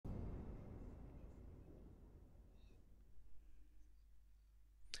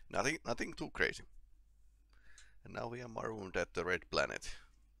Nothing too crazy. And now we are marooned at the red planet.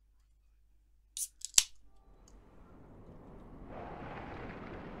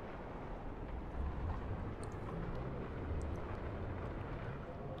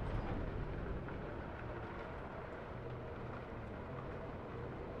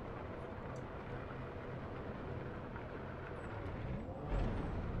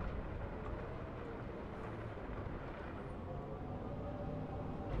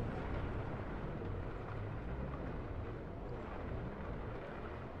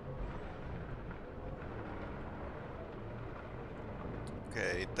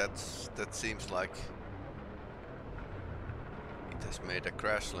 Okay, that seems like it has made a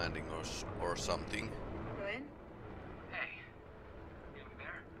crash landing or something. Ryan? Hey, you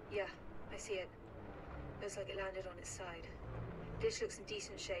there? Yeah, I see it. Looks like it landed on its side. Dish looks in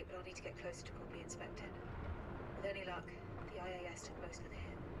decent shape, but I'll need to get closer to properly inspect it. With any luck, the IAS took most of the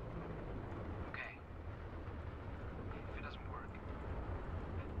hit. Okay. If it doesn't work,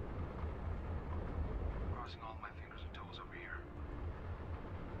 crossing all my fingers and toes over here.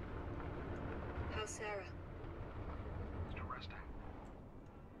 How's Sarah? Still resting.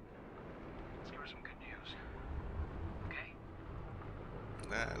 Let's give her some good news. Okay?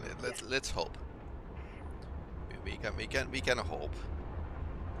 Let's hope. We can hope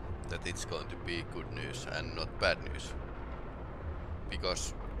that it's going to be good news and not bad news,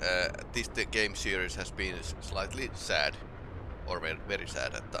 because the game series has been slightly sad, or very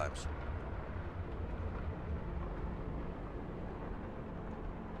sad at times.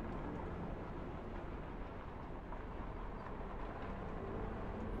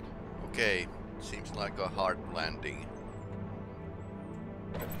 Okay, seems like a hard landing.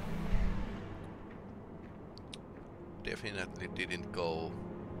 Definitely didn't go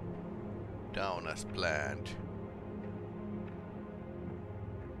down as planned.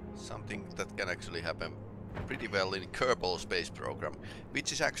 Something that can actually happen pretty well in Kerbal Space Program,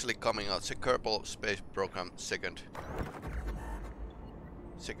 which is actually coming out. The Kerbal Space Program second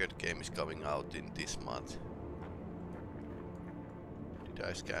game is coming out in this month. Did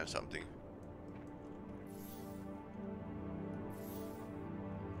I scan something?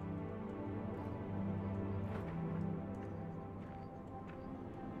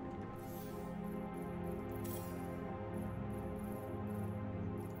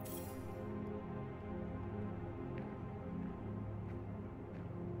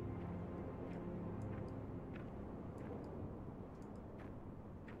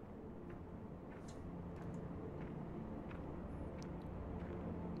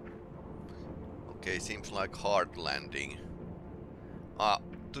 Okay, seems like hard landing.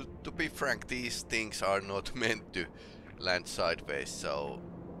 To be frank, these things are not meant to land sideways, so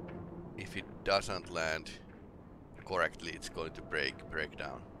if it doesn't land correctly, it's going to break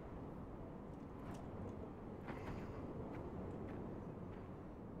down.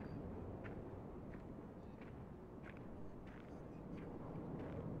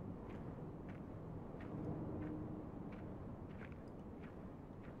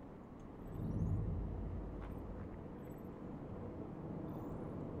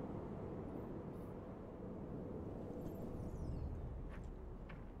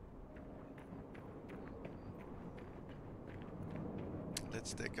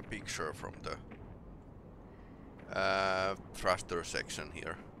 Let's take a picture from the thruster section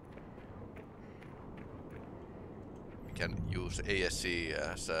here. We can use ASC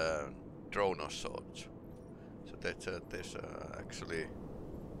as a drone or so. So that's there's actually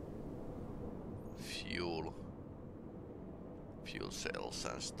fuel cells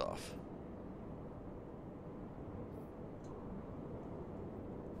and stuff.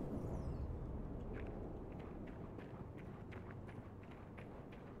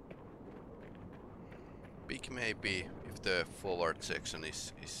 Big maybe if the forward section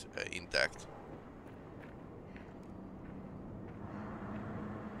is intact.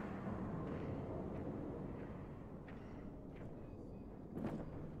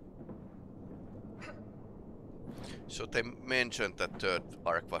 So they mentioned that third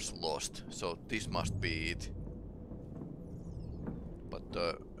arc was lost, so this must be it. But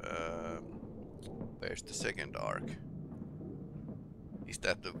where's the second arc? Is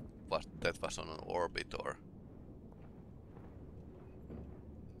that what that was on an orbit, or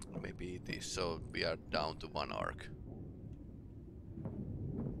maybe it is? So we are down to one arc.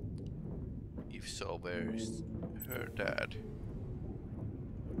 If so, where is her dad?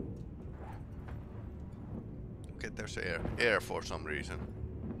 Okay, there's air for some reason.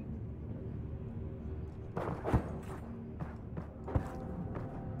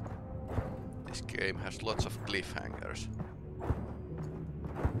 This game has lots of cliffhangers.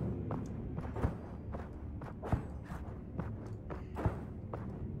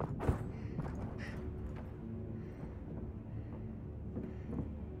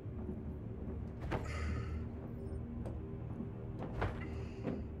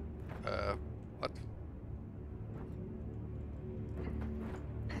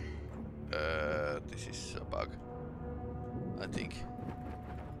 think.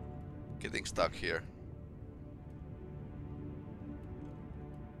 Getting stuck here.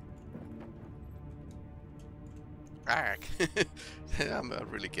 Ark! I'm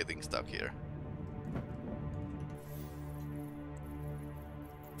really getting stuck here.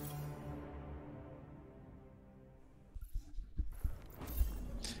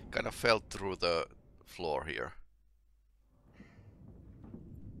 Kind of fell through the floor here.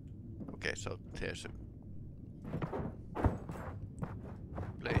 Okay, so there's a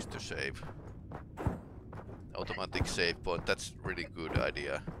place to save. Automatic save point, that's really good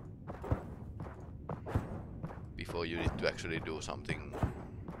idea. Before you need to actually do something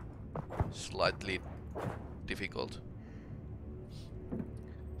slightly difficult.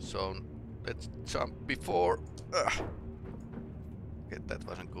 So let's jump before. Okay, that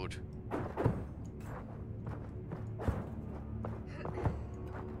wasn't good.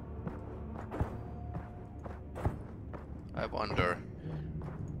 I wonder.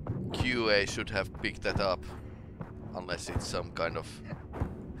 QA should have picked that up, unless it's some kind of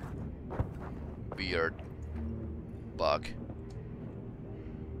weird bug.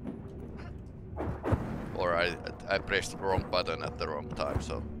 Or I pressed the wrong button at the wrong time,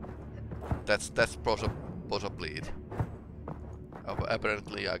 so that's possibly it.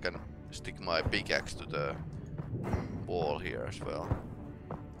 Apparently I can stick my pickaxe to the wall here as well.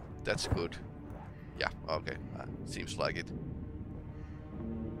 That's good. Yeah, okay, seems like it.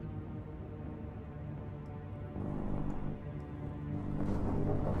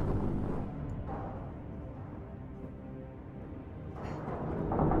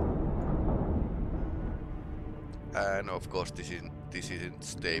 And of course this isn't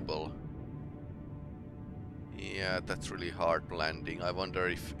stable. Yeah, that's really hard landing. I wonder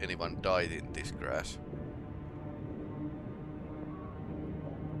if anyone died in this crash.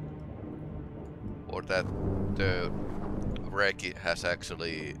 Or that the wreck has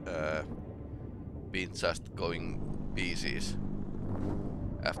actually been just going pieces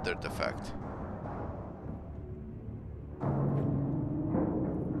after the fact.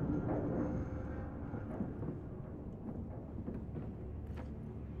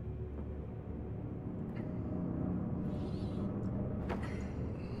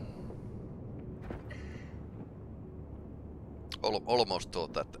 Almost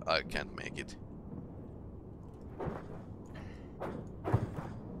thought that I can't make it.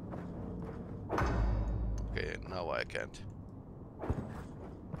 Okay, now I can't.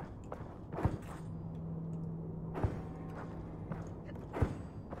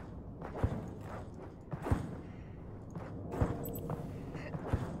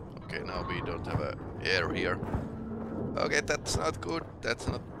 Okay, now we don't have a air here. Okay, that's not good. That's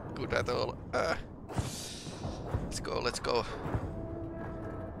not good at all. Let's go, let's go.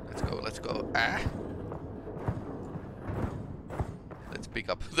 Let's go, let's go. Let's pick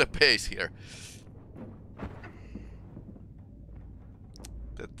up the pace here.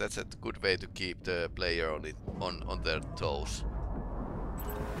 That's a good way to keep the player on their toes.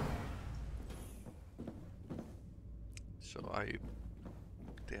 So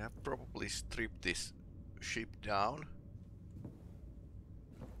they have probably stripped this ship down.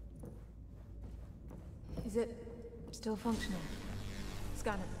 Is it still functional?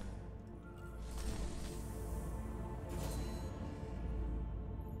 Scan it.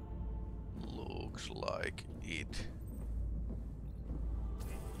 Looks like it.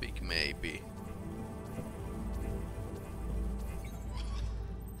 Big maybe.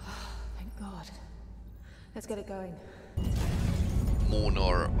 Thank God. Let's get it going. Moon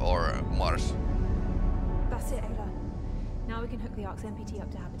or Mars. That's it, Ayla. Now we can hook the Ark's MPT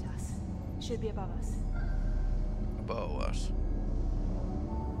up to Habitas. Should be above us. Above us.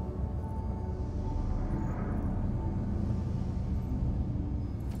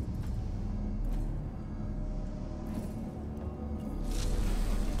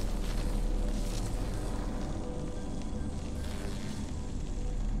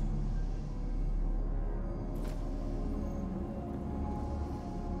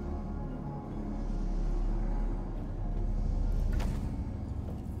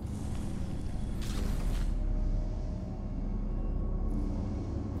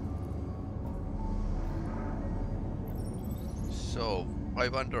 So I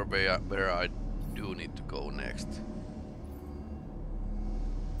wonder where I do need to go next.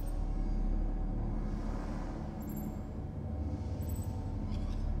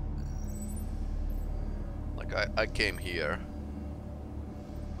 Like I came here.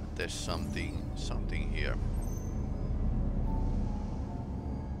 But there's something here.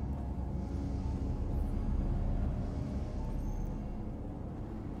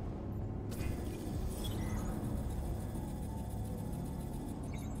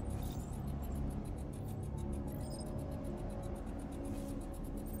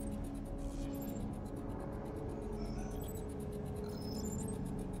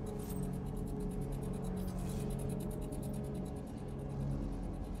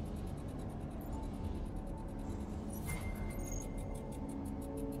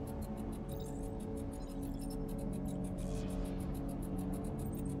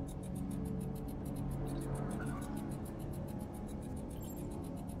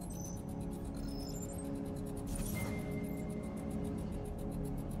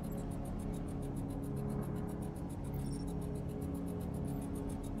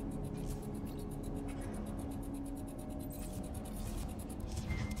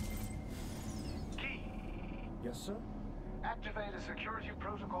 Yes, sir? Activate a security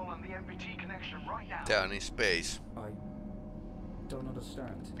protocol on the MPT connection right now. They are in space I don't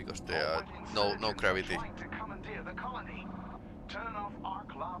understand. because there are no gravity. Trying to commandeer the colony. Turn off Arc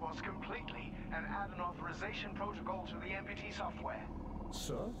Lavos completely and add an authorization protocol to the MPT software.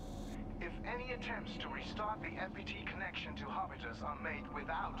 Sir? If any attempts to restart the MPT connection to Hobbitus are made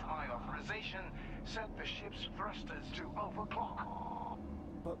without my authorization, set the ship's thrusters to overclock.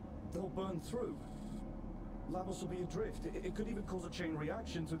 But they'll burn through. Lavos will be adrift. It could even cause a chain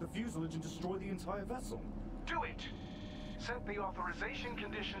reaction through the fuselage and destroy the entire vessel. Do it! Set the authorization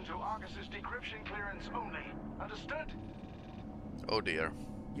condition to Argus's decryption clearance only. Understood? Oh dear.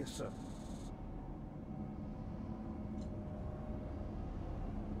 Yes, sir.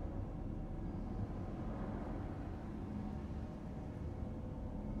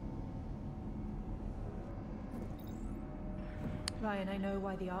 Ryan, I know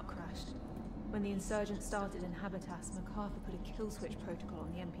why the Ark crashed. When the insurgents started in Habitas, MacArthur put a kill switch protocol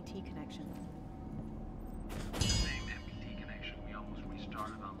on the MPT connection. The same MPT connection we almost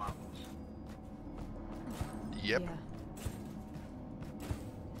restarted on Lavos. Yep. Yeah.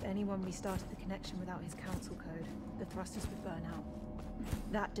 If anyone restarted the connection without his council code, the thrusters would burn out.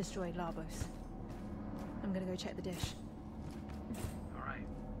 That destroyed Lavos. I'm gonna go check the dish. Alright.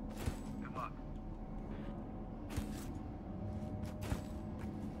 Good luck.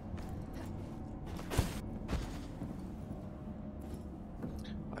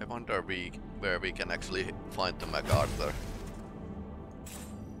 I wonder where we can actually find the MacArthur.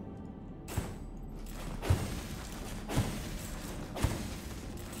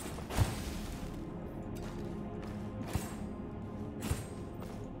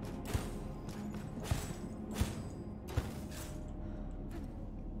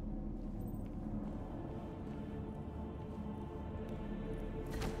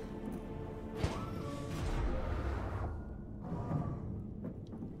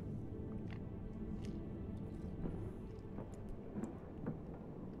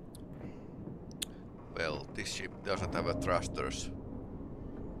 Well, this ship doesn't have a thrusters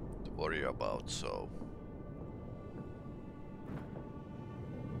to worry about, so...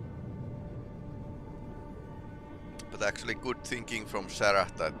 But actually good thinking from Sarah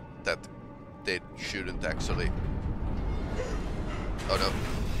that they shouldn't actually... Oh no.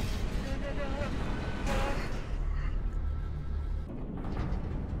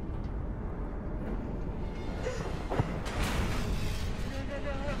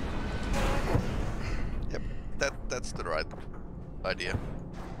 That's the right idea.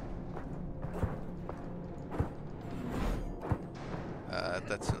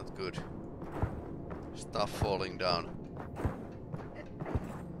 That's not good. Stuff falling down.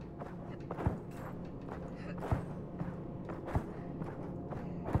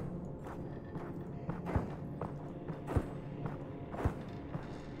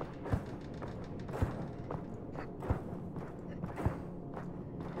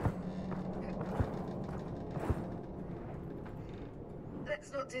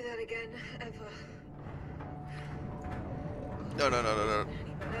 Let's not do that again, ever. No. Any better?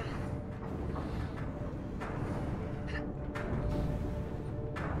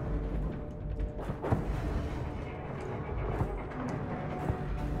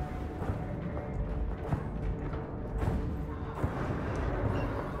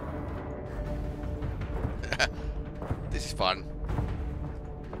 This is fun.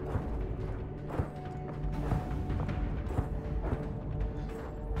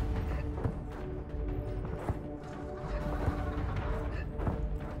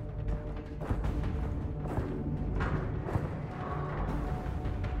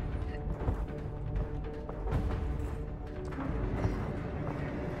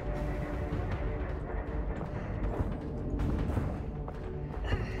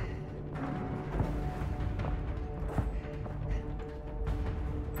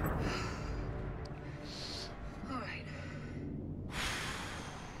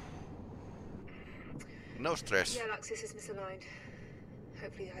 No stress. Yeah, Luxus is misaligned.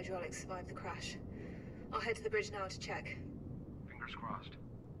 Hopefully the hydraulics survived the crash. I'll head to the bridge now to check. Fingers crossed.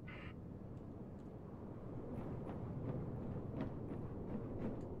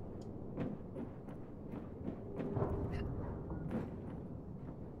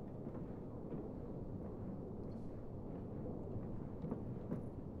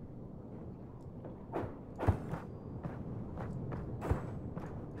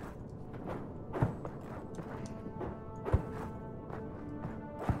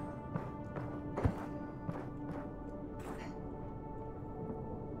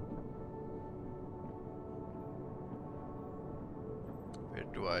 Where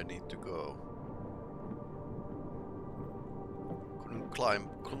do I need to go?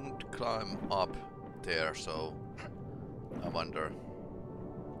 couldn't climb up there, so I wonder.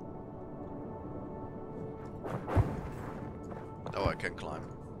 Oh, I can climb.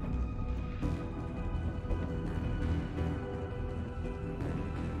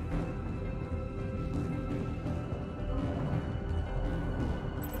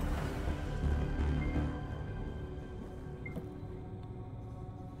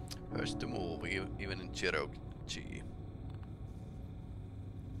 First to move, even in Cherokee.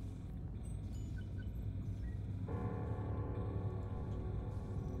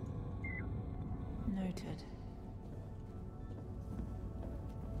 Noted.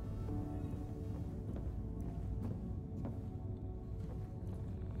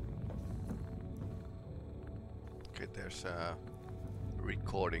 Okay, there's a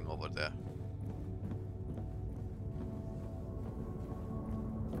recording over there.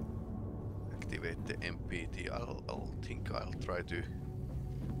 Activate the MPT. I'll think I'll try to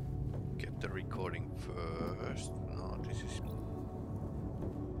get the recording first. No, this is.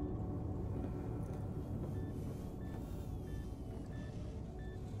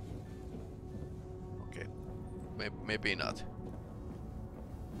 Okay, maybe not.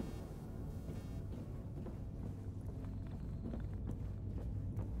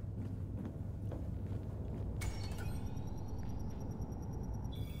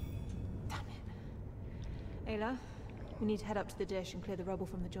 Ayla, we need to head up to the dish and clear the rubble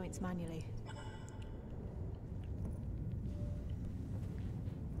from the joints manually.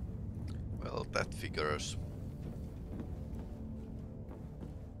 Well, that figures.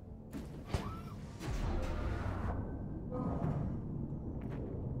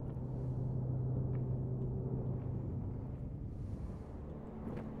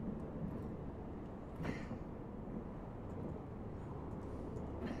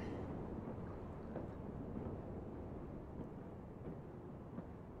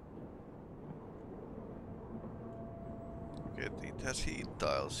 It has heat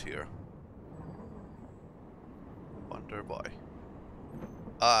tiles here. Wonder why.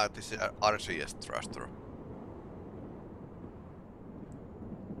 Ah, this is an RCS thruster.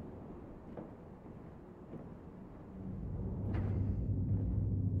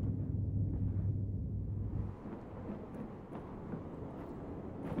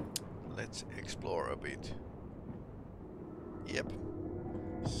 Let's explore a bit. Yep.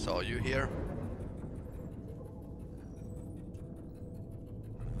 Saw you here.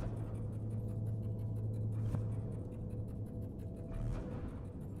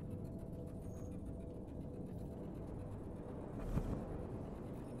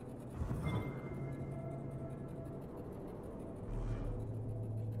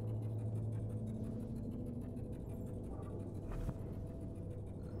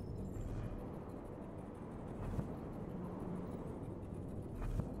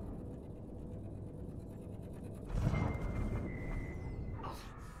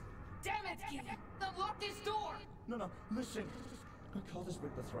 Unlock this door! No, listen. My father's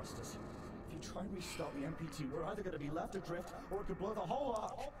with the thrusters. If you try and restart the MPT, we're either going to be left adrift, or it could blow the whole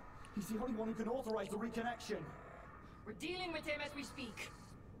arc. He's the only one who can authorize the reconnection. We're dealing with him as we speak.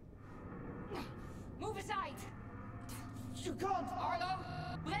 Move aside! You can't! Arlo,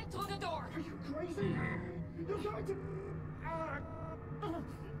 break through the door! Are you crazy? You're going to...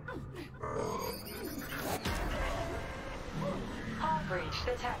 Hard breach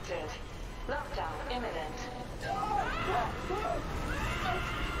detected. Lockdown imminent.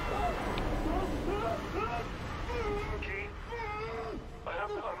 Key? I'm at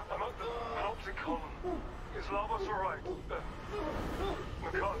the Panoptic column. Is Lavos alright?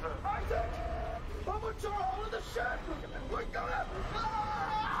 MacArthur. Isaac! Over to our hole in the ship! We're gonna...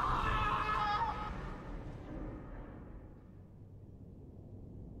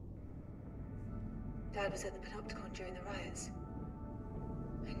 Dad was at the Panopticon during the riots.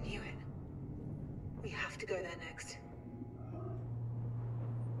 I knew it. We have to go there next.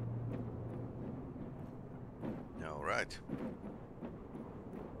 All right.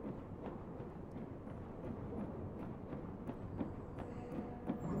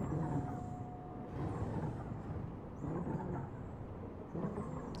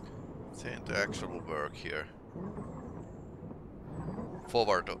 Saying the actual work here.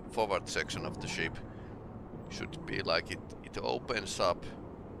 Forward section of the ship should be like it opens up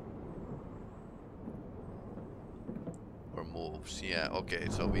or moves. Yeah, okay,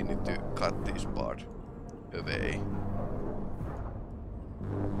 so we need to cut this part away.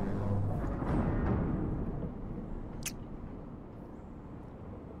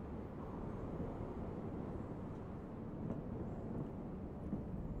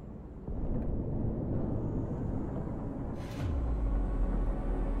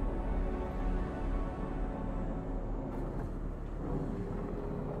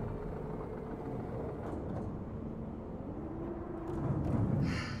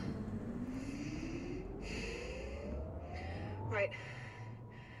 Right.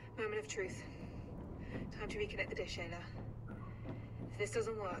 Moment of truth. Time to reconnect the dish, Ayla. If this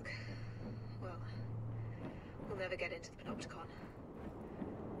doesn't work, well, we'll never get into the Panopticon.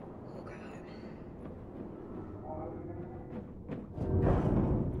 We'll go home.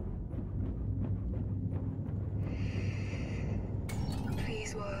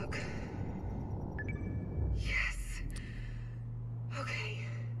 Please work. Yes. Okay.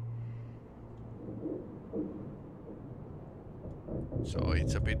 So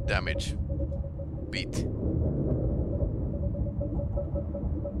it's a bit damaged. Bit. That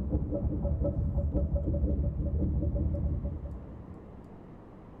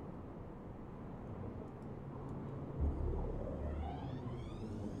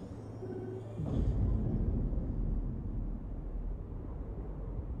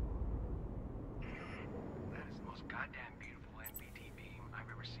is the most goddamn beautiful NPT beam I've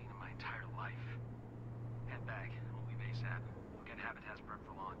ever seen in my entire life. Head back. We'll leave ASAP. We'll get Habitat's prep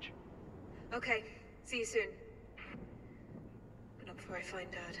for launch. Okay. See you soon. But not before I find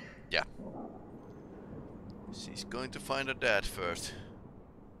Dad. Yeah. She's going to find her dad first.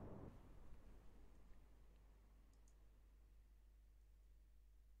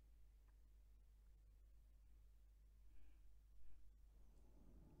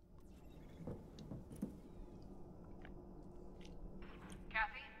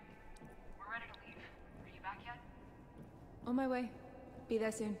 Kathy, we're ready to leave. Are you back yet? On my way. Be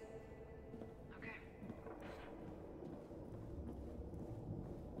there soon. Okay.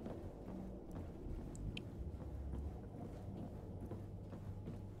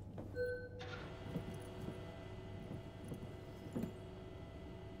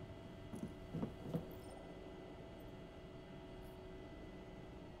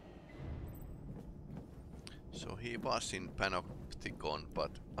 So he was in Panopticon,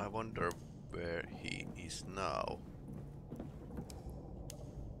 but I wonder where he is now.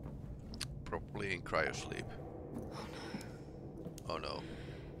 Probably in cryosleep. Oh no.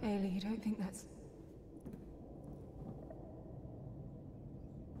 Ailey, you don't think that's...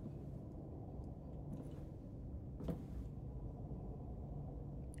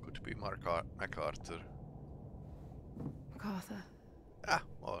 Could be MacArthur. MacArthur? Ah,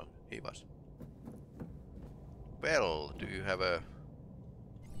 well, he was. Well, do you have a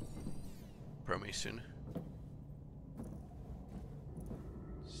permission?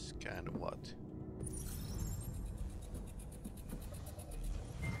 Scan what?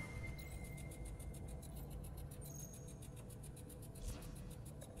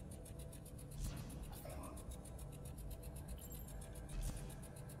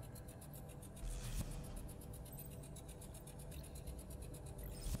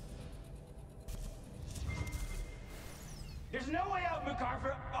 There's no way out,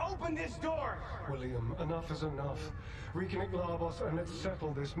 MacArthur! Open this door! William, enough is enough. Reconnect Labos and let's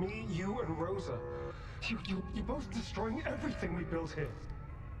settle this. Me, you, and Rosa. You're both destroying everything we built here.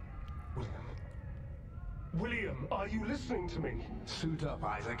 William. William, are you listening to me? Suit up,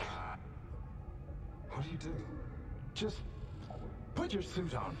 Isaac. What do you do? Just put your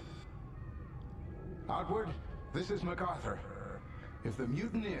suit on. Outward, this is MacArthur. If the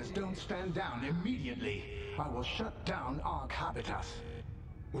mutineers don't stand down immediately, I will shut down Ark Habitat.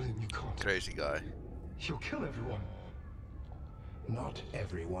 William, you can't. Crazy guy. He'll kill everyone. Not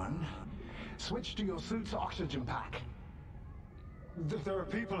everyone. Switch to your suit's oxygen pack. There are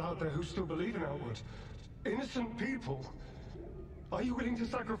people out there who still believe in Outward. Innocent people. Are you willing to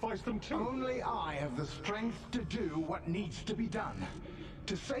sacrifice them too? Only I have the strength to do what needs to be done.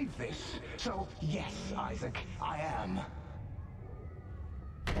 To save this. So, yes, Isaac, I am.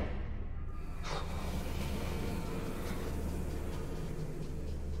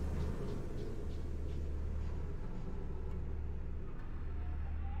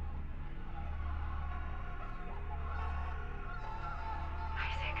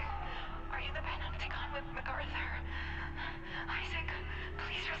 Isaac, are you the Panopticon with MacArthur? Isaac,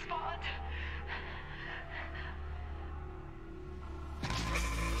 please respond.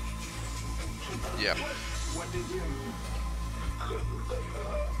 Yeah. What did you...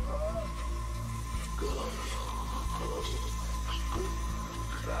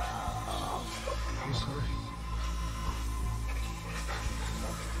 I'm sorry.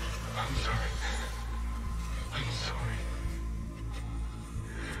 I'm sorry. I'm sorry.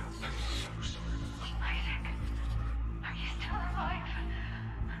 I'm so sorry. Isaac, are you still alive?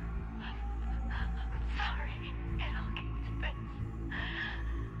 I'm sorry it all came to this.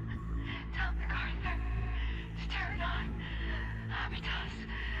 Tell MacArthur to turn on Habitat.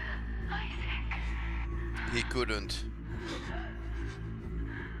 Isaac. He couldn't.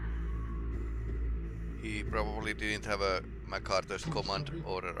 He probably didn't have a MacArthur's command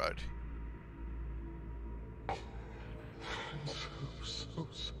override. So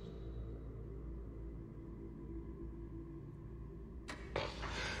sorry.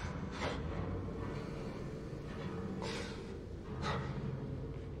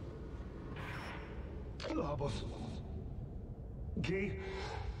 Labos. Guy,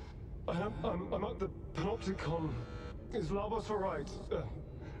 I'm at the Panopticon. Is Labos alright?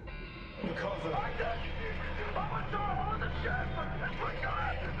 MacArthur.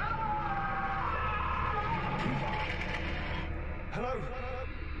 Hello?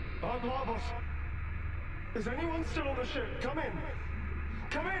 I'm Labos. Is anyone still on the ship? Come in.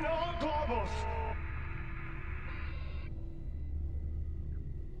 Come in, I'm Labos.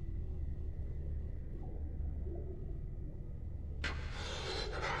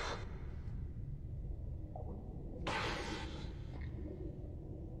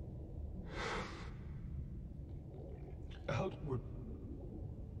 Outward.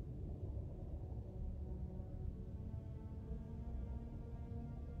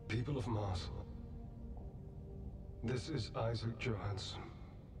 People of Mars. This is Isaac Johanssen.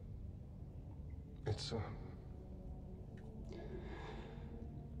 It's,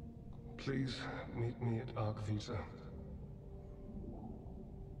 please meet me at Arc Vita.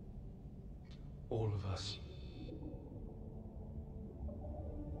 All of us.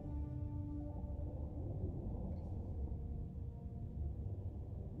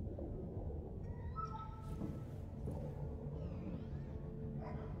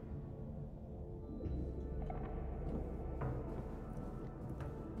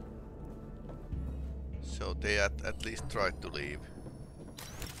 So they at least tried to leave.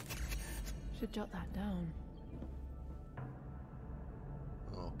 Should jot that down.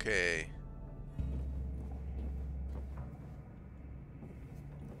 Okay.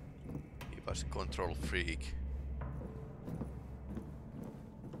 He was a control freak.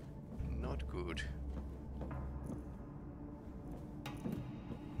 Not good.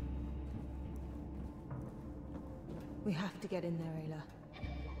 We have to get in there, Ayla.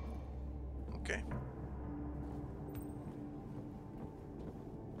 Okay.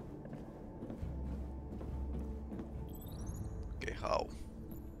 Okay, how?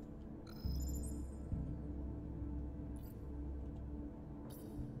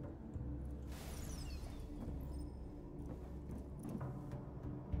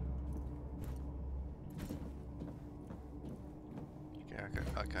 Okay,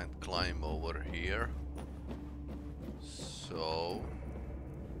 I can't climb over here. So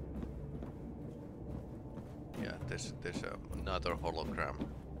yeah, there's another hologram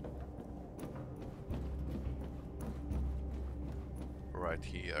right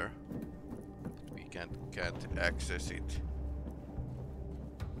here, but we can't access it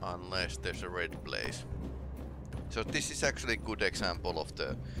unless there's a red place. So this is actually a good example of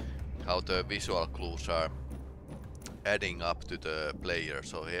how the visual clues are adding up to the player.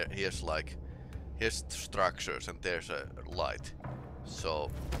 So here's structures and there's a light.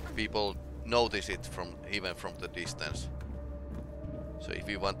 So people notice it even from the distance. So if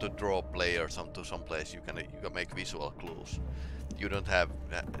you want to draw players onto some place, you can make visual clues. You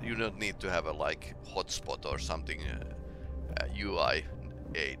don't need to have a hotspot or something UI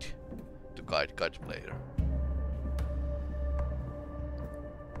aid to guide player.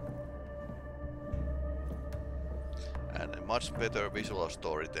 And a much better visual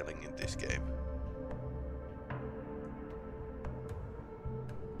storytelling in this game.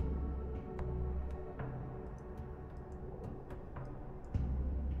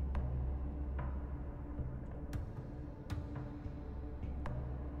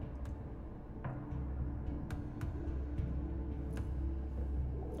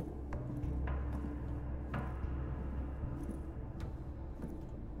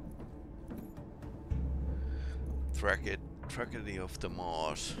 Tragedy of the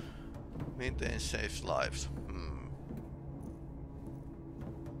Mars. Maintain safe lives.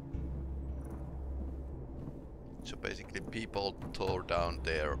 So basically people tore down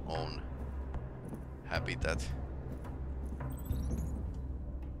their own habitat.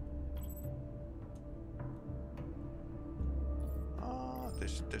 Ah,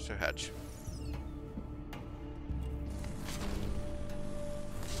 there's a hatch.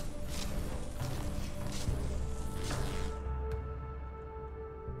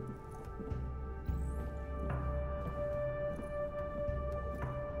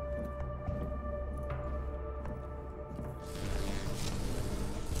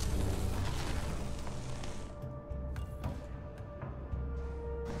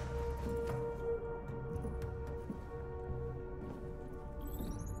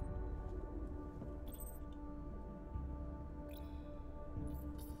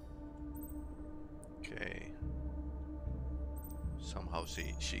 how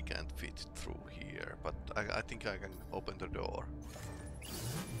she can't fit through here, but I think I can open the door.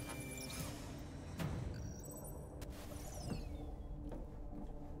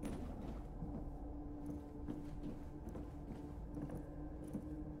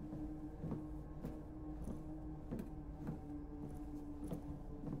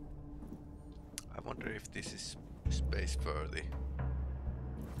 I wonder if this is space worthy.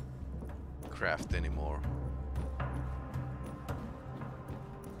 Craft anymore.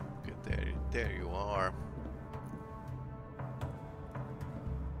 Okay, there you are.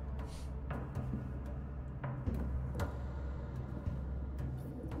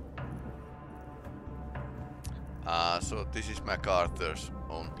 So this is MacArthur's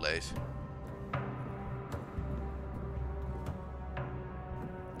own place.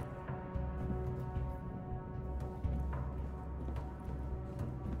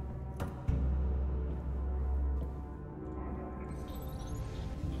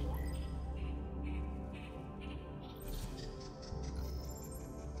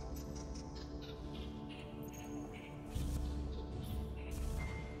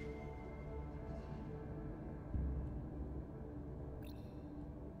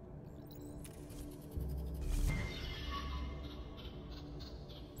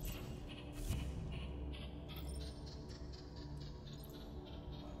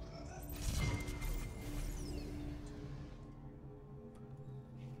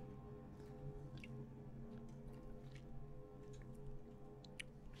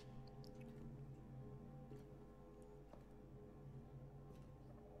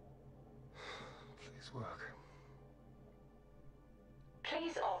 Work.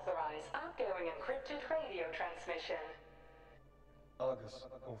 Please authorize outgoing encrypted radio transmission. Argus,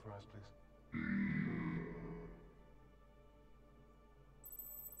 authorize, please.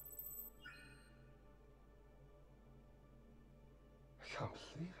 I can't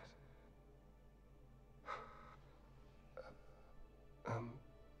believe it.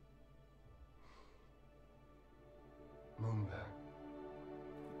 Moonbear.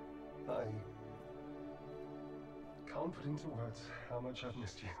 I can't put into words how much I've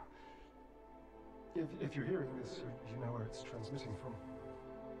missed you. If you're hearing this, you know where it's transmitting from.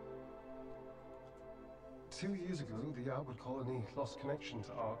 2 years ago, the outward colony lost connection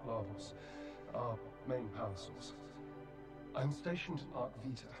to Ark Lavos, our main power source. I'm stationed at Ark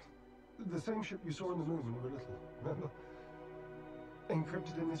Vita, the same ship you saw on the moon when you were little, remember?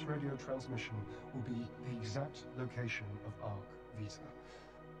 Encrypted in this radio transmission will be the exact location of Ark Vita.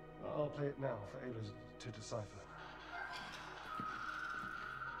 I'll play it now for Ayla to decipher.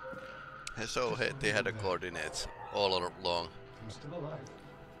 So they had the coordinates all along. I'm still alive.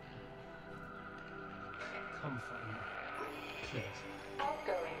 Come find me, please.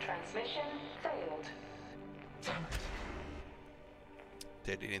 Outgoing transmission failed. Damn it.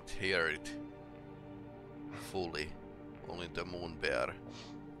 They didn't hear it fully, only the moon bear.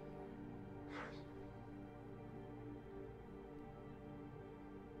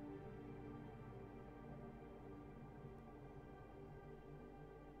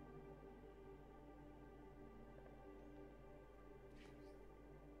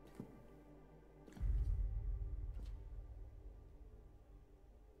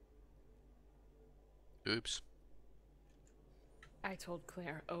 Oops. I told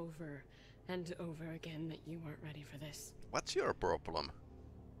Claire over and over again that you weren't ready for this. What's your problem?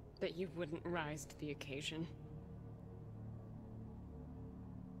 That you wouldn't rise to the occasion.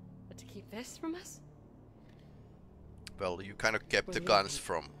 But to keep this from us? Well, you kind of kept the guns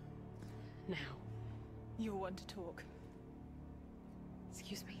from... Now. You're one to talk.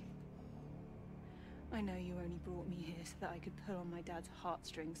 Excuse me. I know you only brought me here so that I could pull on my dad's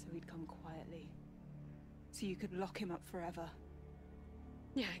heartstrings so he'd come quietly. So you could lock him up forever.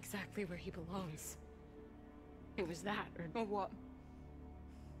 Yeah, exactly where he belongs. It was that, or what?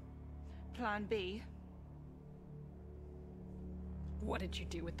 Plan B? What did you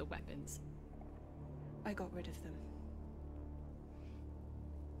do with the weapons? I got rid of them.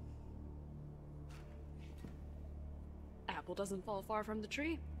 Apple doesn't fall far from the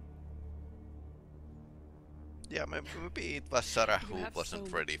tree. Yeah, maybe it was Sarah who wasn't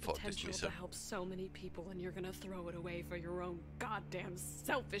ready for this mission. To help so many people, and you're gonna throw it away for your own goddamn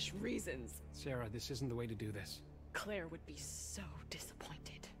selfish reasons. Sarah, this isn't the way to do this. Claire would be so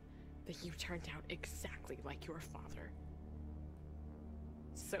disappointed that you turned out exactly like your father.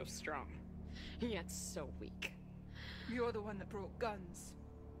 So strong, yet so weak. You're the one that brought guns.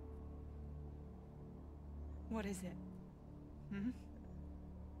 What is it?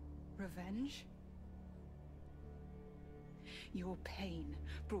 Revenge? Your pain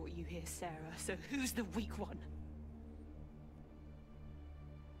brought you here, Sarah, so who's the weak one?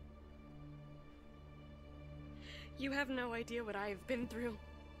 You have no idea what I have been through.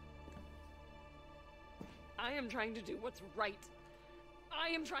 I am trying to do what's right. I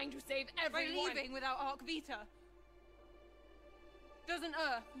am trying to save everyone. By leaving without Arc Vita? Doesn't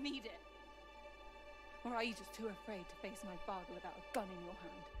Earth need it? Or are you just too afraid to face my father without a gun in your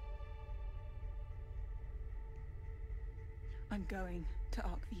hand? I'm going to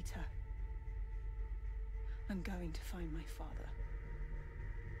Arc Vita. I'm going to find my father.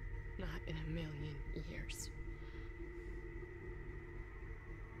 Not in a million years.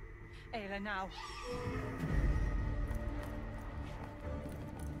 Ayla, now.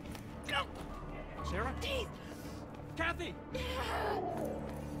 Go! Sarah? Kathy!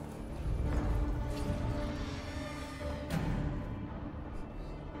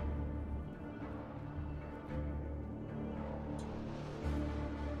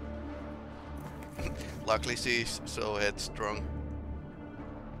 Luckily she's so headstrong.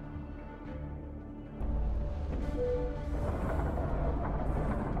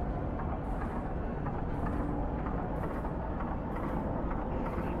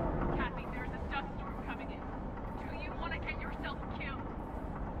 Kathy, there's a dust storm coming in. Do you want to get yourself killed?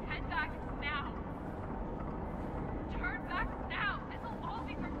 Head back now. Turn back now. This'll all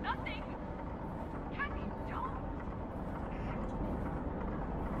be for nothing. Kathy, don't.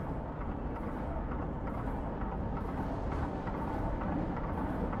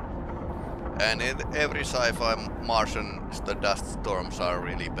 And in every sci-fi Martian, the dust storms are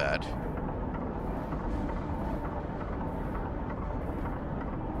really bad.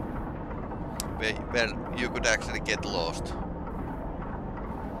 Well, you could actually get lost.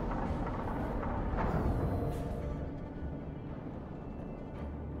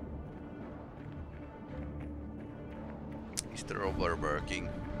 Is the rover working?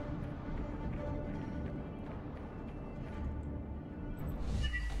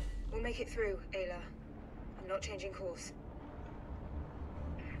 We'll make it through, Ayla. I'm not changing course.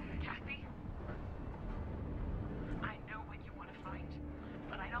 Kathy, I know what you want to find,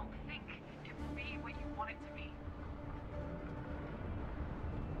 but I don't think it will be what you want it to be.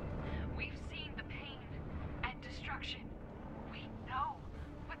 We've seen the pain and destruction. We know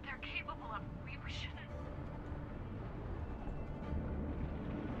what they're capable of. We shouldn't.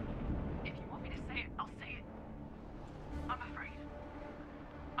 If you want me to say it, I'll say it. I'm afraid.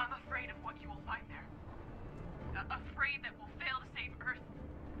 I'm afraid of what you will find there. Afraid that we'll fail to save Earth.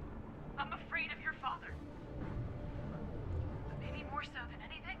 I'm afraid of your father. But maybe more so than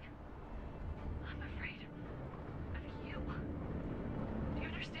anything, I'm afraid of you. Do you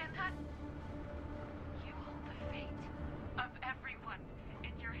understand that? You hold the fate of everyone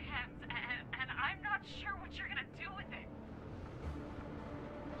in your hands, and I'm not sure what you're gonna do with it.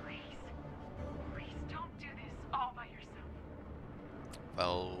 Please, please don't do this all by yourself.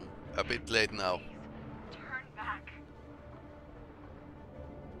 Well, a bit late now. Turn back.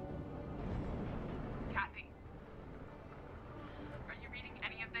 Kathy, are you reading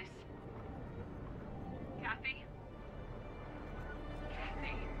any of this? Kathy?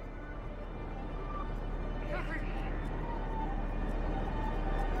 Kathy? Kathy!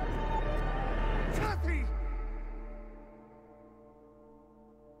 Kathy!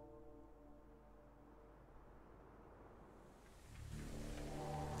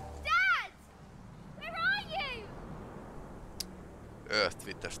 Dad! Where are you? Earth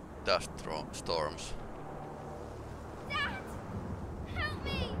with the dust storms. Dad! Help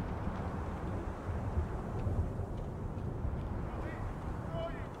me!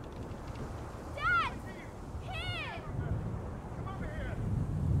 Dad! Here! Come over here!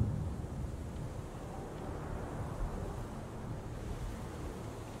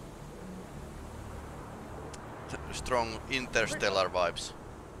 Strong interstellar vibes.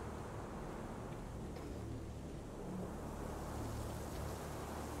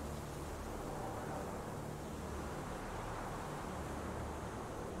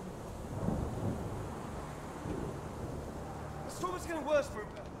 The storm is getting worse,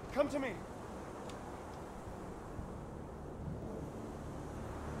 Rupert. Come to me.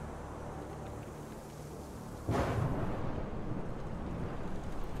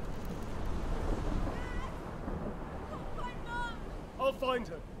 I'll find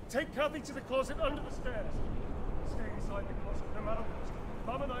her. Take Kathy to the closet under the stairs. Stay inside the closet no matter what.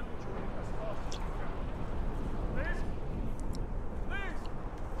 Mum and I will join you as fast as you can. Liz? Liz!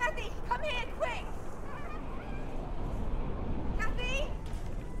 Kathy, come here, quick! Kathy!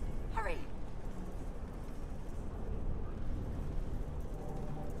 Hurry!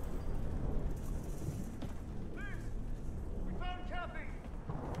 Liz! We found Kathy!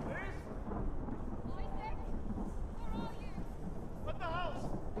 Liz? Isaac, where are you? At the house!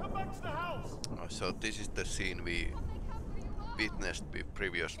 Come back to the house! Oh, So this is the scene we witnessed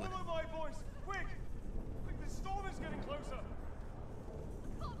previously. Follow my voice, quick! Quick, the storm is getting closer.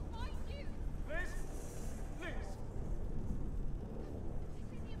 I can't find you. Liz? Liz?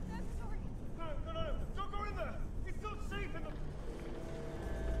 It's in the observatory. No. Don't go in there. It's not safe in the...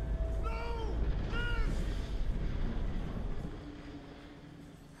 No! Liz!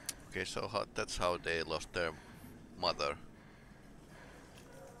 Okay, so that's how they lost their mother.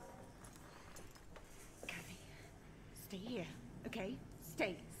 Kathy, stay here, okay?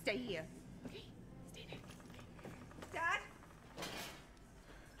 Stay here. Okay, stay there. Okay. Dad?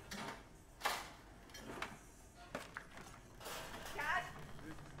 Dad?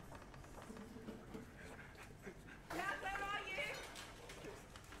 Dad, where are you?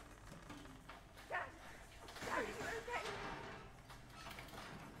 Dad? Dad, are you okay?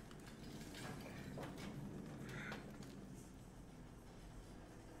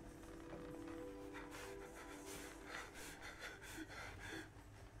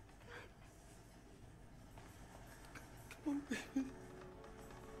 Come on, baby.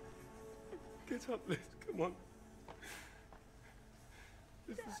 Get up, Liz. Come on.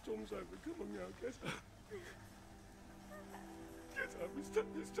 Liz, the storm's over. Come on now, get up. Get up. It's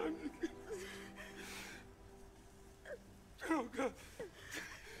time to get... Oh, God.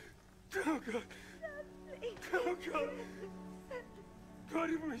 Oh, God. Oh, God. God,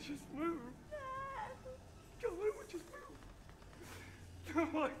 if we just move. God, if we just move. Oh,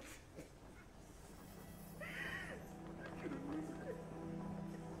 my...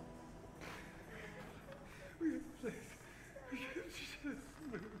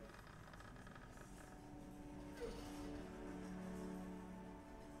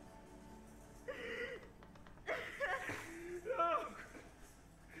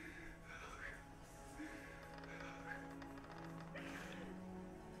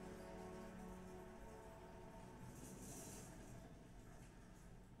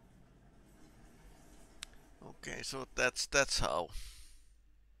 Okay, so that's how.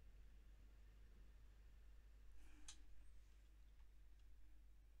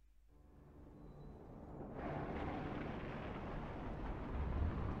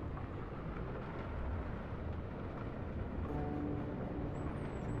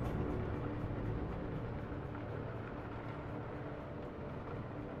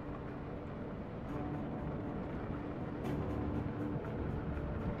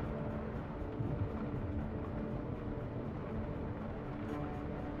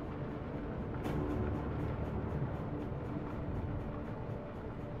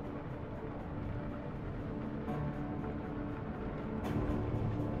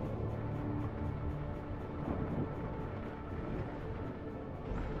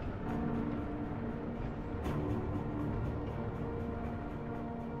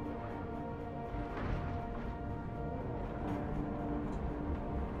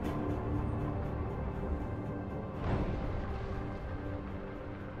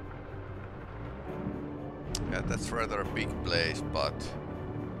 Yeah, that's rather a big place, but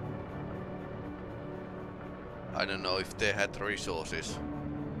I don't know if they had resources.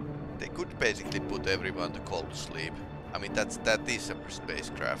 They could basically put everyone to cold sleep. I mean, that is a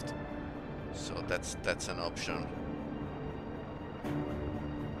spacecraft, so that's an option.